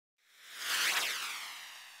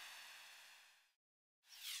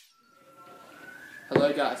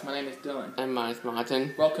Hello guys, my name is Dylan. And mine's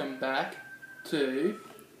Martin. Welcome back to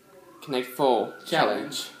Connect 4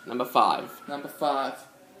 Challenge number 5. Number 5.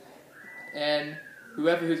 And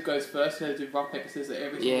who goes first has to do rock, paper, scissors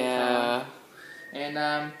every single time.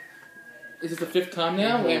 And this is the 5th time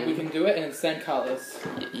now where we can do it in the same colours.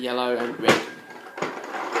 Yellow and red.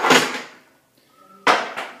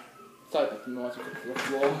 Sorry about the noise because the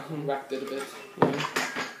floor wrapped it a bit.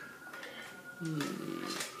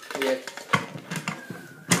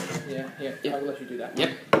 Yeah. I'll let you do that.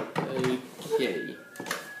 Yep. Okay. Wait, okay.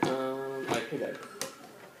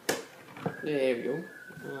 There we go. Is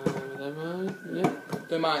that right? Yep.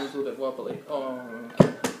 Don't mind, it's a little bit wobbly. Oh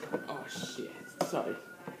shit. Sorry.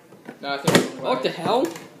 No, I think it's the wrong way. What the hell?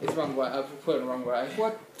 It's the wrong way. I put it the wrong way.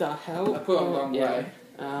 What the hell? I put it the wrong way.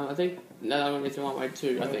 I think it's the wrong way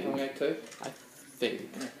too. I think. Wrong way too? I think.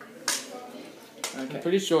 Okay. I'm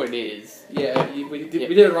pretty sure it is. Yeah, we did it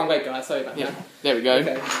the wrong way, guys. Sorry about that. There we go.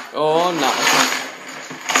 Okay. Oh no.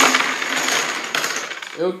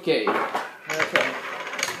 Okay.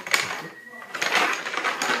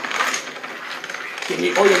 Give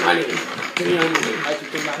me all your money. Give me all your money. I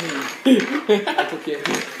took your money. I took it.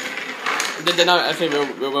 They're not actually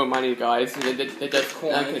real money, guys. They're just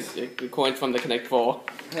coins. Coins from the Connect 4.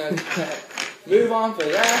 Okay. Move on for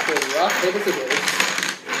that. For rock, paper, scissors.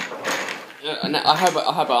 I hope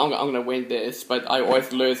I'm gonna win this, but I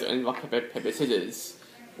always lose in rock, paper, scissors.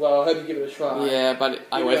 Well, I hope you give it a try. Yeah, but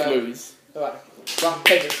I always lose. Alright. Rock,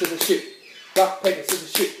 paper, scissors, shoot. Rock, paper,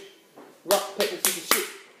 scissors, shoot. Rock, paper, scissors, shoot.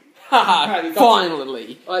 Haha!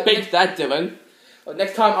 Finally! Right, Beat that, Dylan. Well,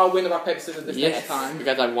 next time I'll win the rock, paper, scissors this next time.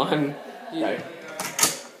 Because I won. Yeah.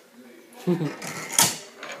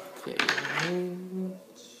 Okay.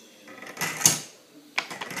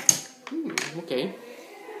 Okay.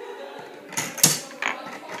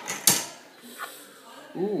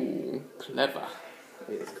 Ooh, clever.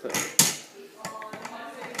 Yeah, it's clever.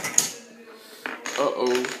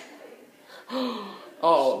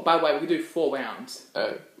 Oh, by the way, we can do 4 rounds.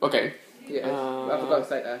 Oh, okay. Yeah, I forgot to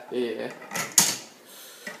say that. Yeah.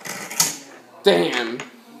 Damn.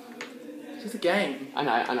 It's just a game. I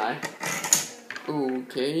know.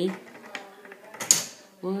 Okay.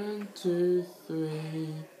 1, 2,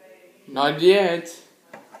 3. Not yet.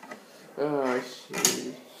 Oh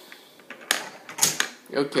shit.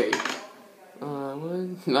 Okay.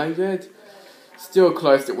 1. Not yet. Still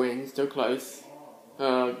close to win. Still close.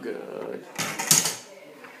 Oh good.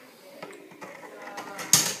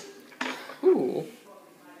 Ooh.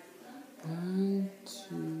 1,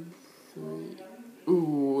 2, 3.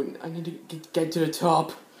 Ooh, I need to get to the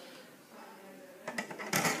top.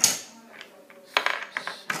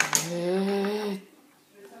 Shit.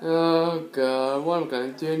 Oh god, what am I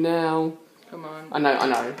gonna do now? Come on. I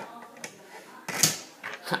know.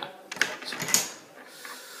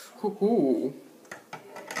 Ooh.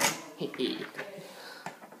 Okay.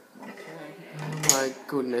 Oh my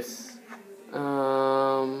goodness.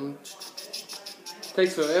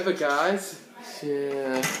 Takes forever, guys.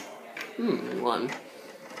 Yeah. 1.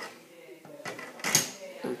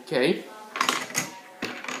 Okay.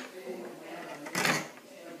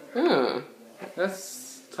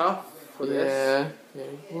 That's tough for this. Yeah.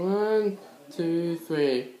 Okay. 1, 2,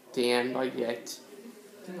 3. Damn, not yet.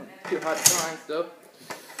 Too hard to find stuff.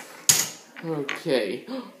 Okay.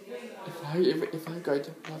 If I go to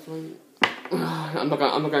that one, I'm not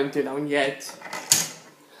going to do that one yet.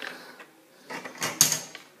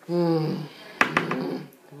 Come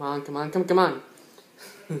on.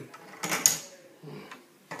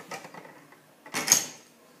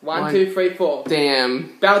 1, 2, 3, 4.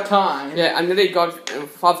 Damn. About time. Yeah, I nearly got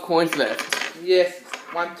 5 coins left. Yes.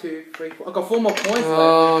 1, 2, 3, 4. I got 4 more points left.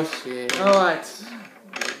 Oh shit. Alright.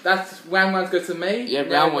 That's round 1's good to me. Yeah,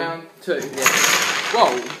 now round 1. Round 2. Yeah.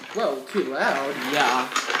 Whoa. Whoa, too loud. Yeah.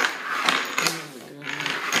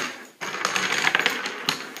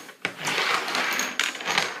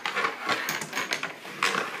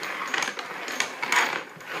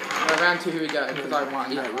 Round 2, here we go, because I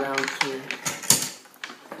won. Yeah, round 2.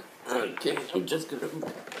 Okay, I'm just gonna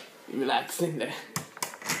relax in there.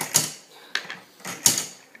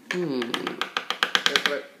 Go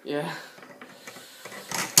for it. Yeah.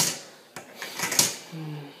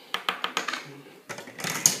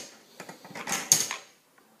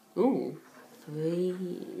 Ooh.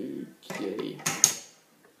 3. Okay.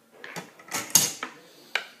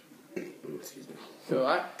 Excuse me.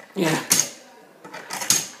 Alright. Yeah.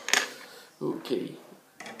 Okay.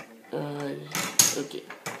 Okay.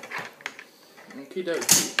 Okie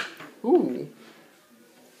dokie. Ooh.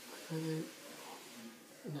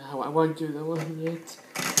 No, I won't do that one yet.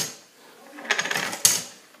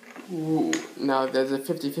 Ooh, no, there's a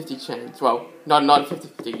 50-50 chance. Well, not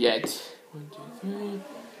 50-50 yet. 1, 2, 3.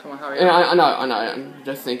 Come on, hurry Yeah, up. I know. I'm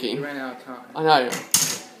just thinking. You ran out of time. I know.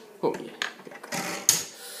 Oh, yeah.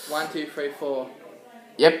 1, 2, 3, 4.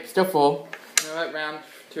 Yep, still 4. Alright, round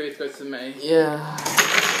 2 goes to me. Yeah.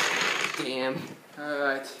 Damn.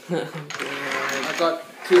 Alright. I I got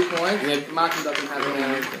 2 points. Yep. Martin doesn't have any.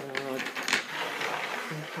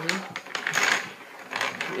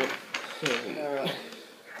 Yep. Alright.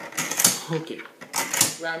 Okay.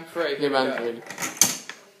 Round 3. Yeah, round 3.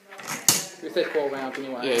 We said 4 rounds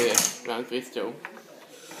anyway. Yeah. Round 3 still.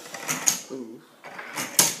 Ooh.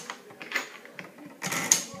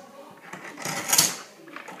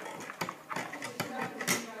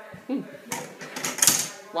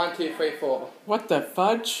 1, 2, 3, 4. What the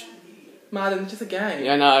fudge? Martin, it's just a game.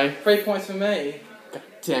 Yeah, no. 3 points for me. God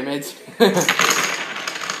damn it.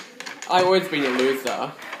 I've always been a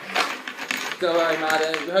loser. Don't worry,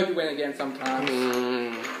 Martin. We hope you win again sometime.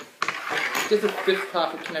 Just the 5th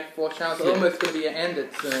part of Connect 4 challenge. It's almost going to be ended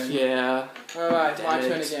soon. Yeah. Alright, Damn my it.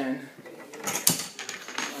 turn again.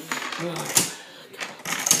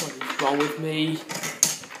 What is wrong with me?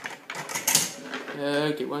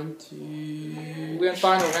 Okay, 1, 2. We're in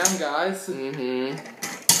final round, guys.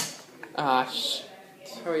 Ah, shit.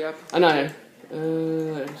 Hurry up. I know.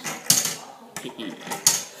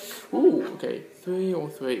 Ooh, okay. 3 or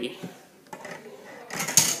 3.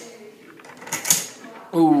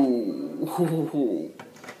 Ooh.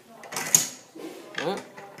 Huh?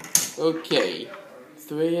 Okay.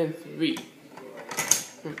 3 and 3.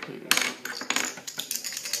 Okay.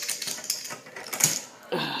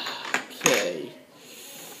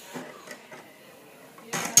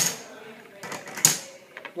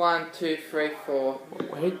 1, 2, 3, 4.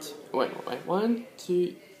 Wait. 1,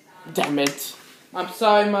 2. Damn it. I'm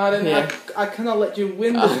sorry, Martin. Yeah. I cannot let you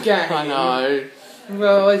win this game. I know.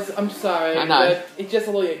 Well, I'm sorry. I know. But it's just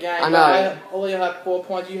a little game. I know. All you have 4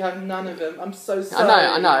 points. You have none of them. I'm so sorry.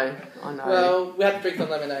 I know. Well, we have to drink some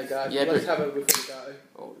lemonade, guys. Yeah, Let's but- have it before we go.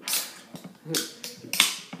 Oh.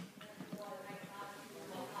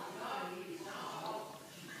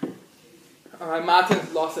 Alright,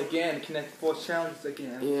 Martin's lost again. Connect 4 challenges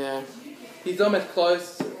again. Yeah. He's almost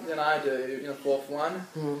close than I do in the 4th one.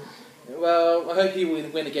 Well, I hope he will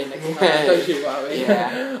win again next time. Don't you worry.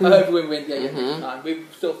 Yeah. I hope we win again next time. We're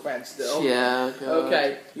still friends still. Yeah. God.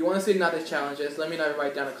 Okay, you want to see another challenges? Let me know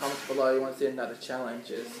right down in the comments below you want to see another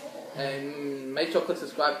challenges. And make sure to click the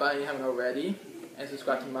subscribe button if you haven't already. And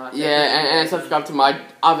subscribe to Martin. Yeah, and subscribe to my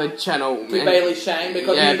other channel. To Bailey Shane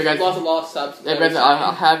because he's lost a lot of subs. Yeah, because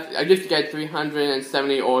I used to get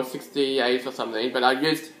 370 or 68 or something, but I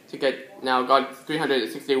used to get got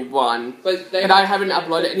 361. But I haven't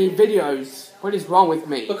uploaded any videos. What is wrong with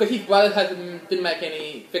me? Because his brother didn't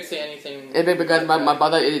make fixing anything. Yeah, because my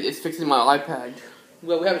brother is fixing my iPad.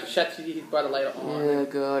 Well, we have a chat to his brother later on. Yeah,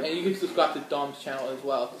 God. And you can subscribe to Dom's channel as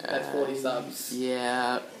well. That's 40 subs.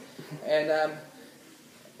 Yeah.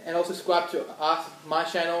 And also subscribe to my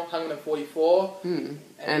channel, 144. And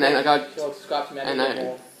then I got. Subscribe to me and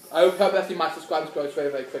more. I hope I see my subscribers grow very,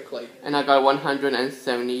 very quickly. And I got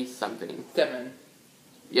 170 something. 7.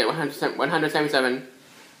 Yeah, 177.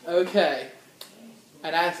 Okay.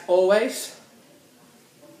 And as always,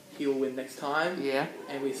 he will win next time. Yeah.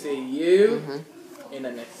 And we see you in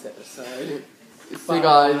the next episode. See you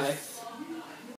guys.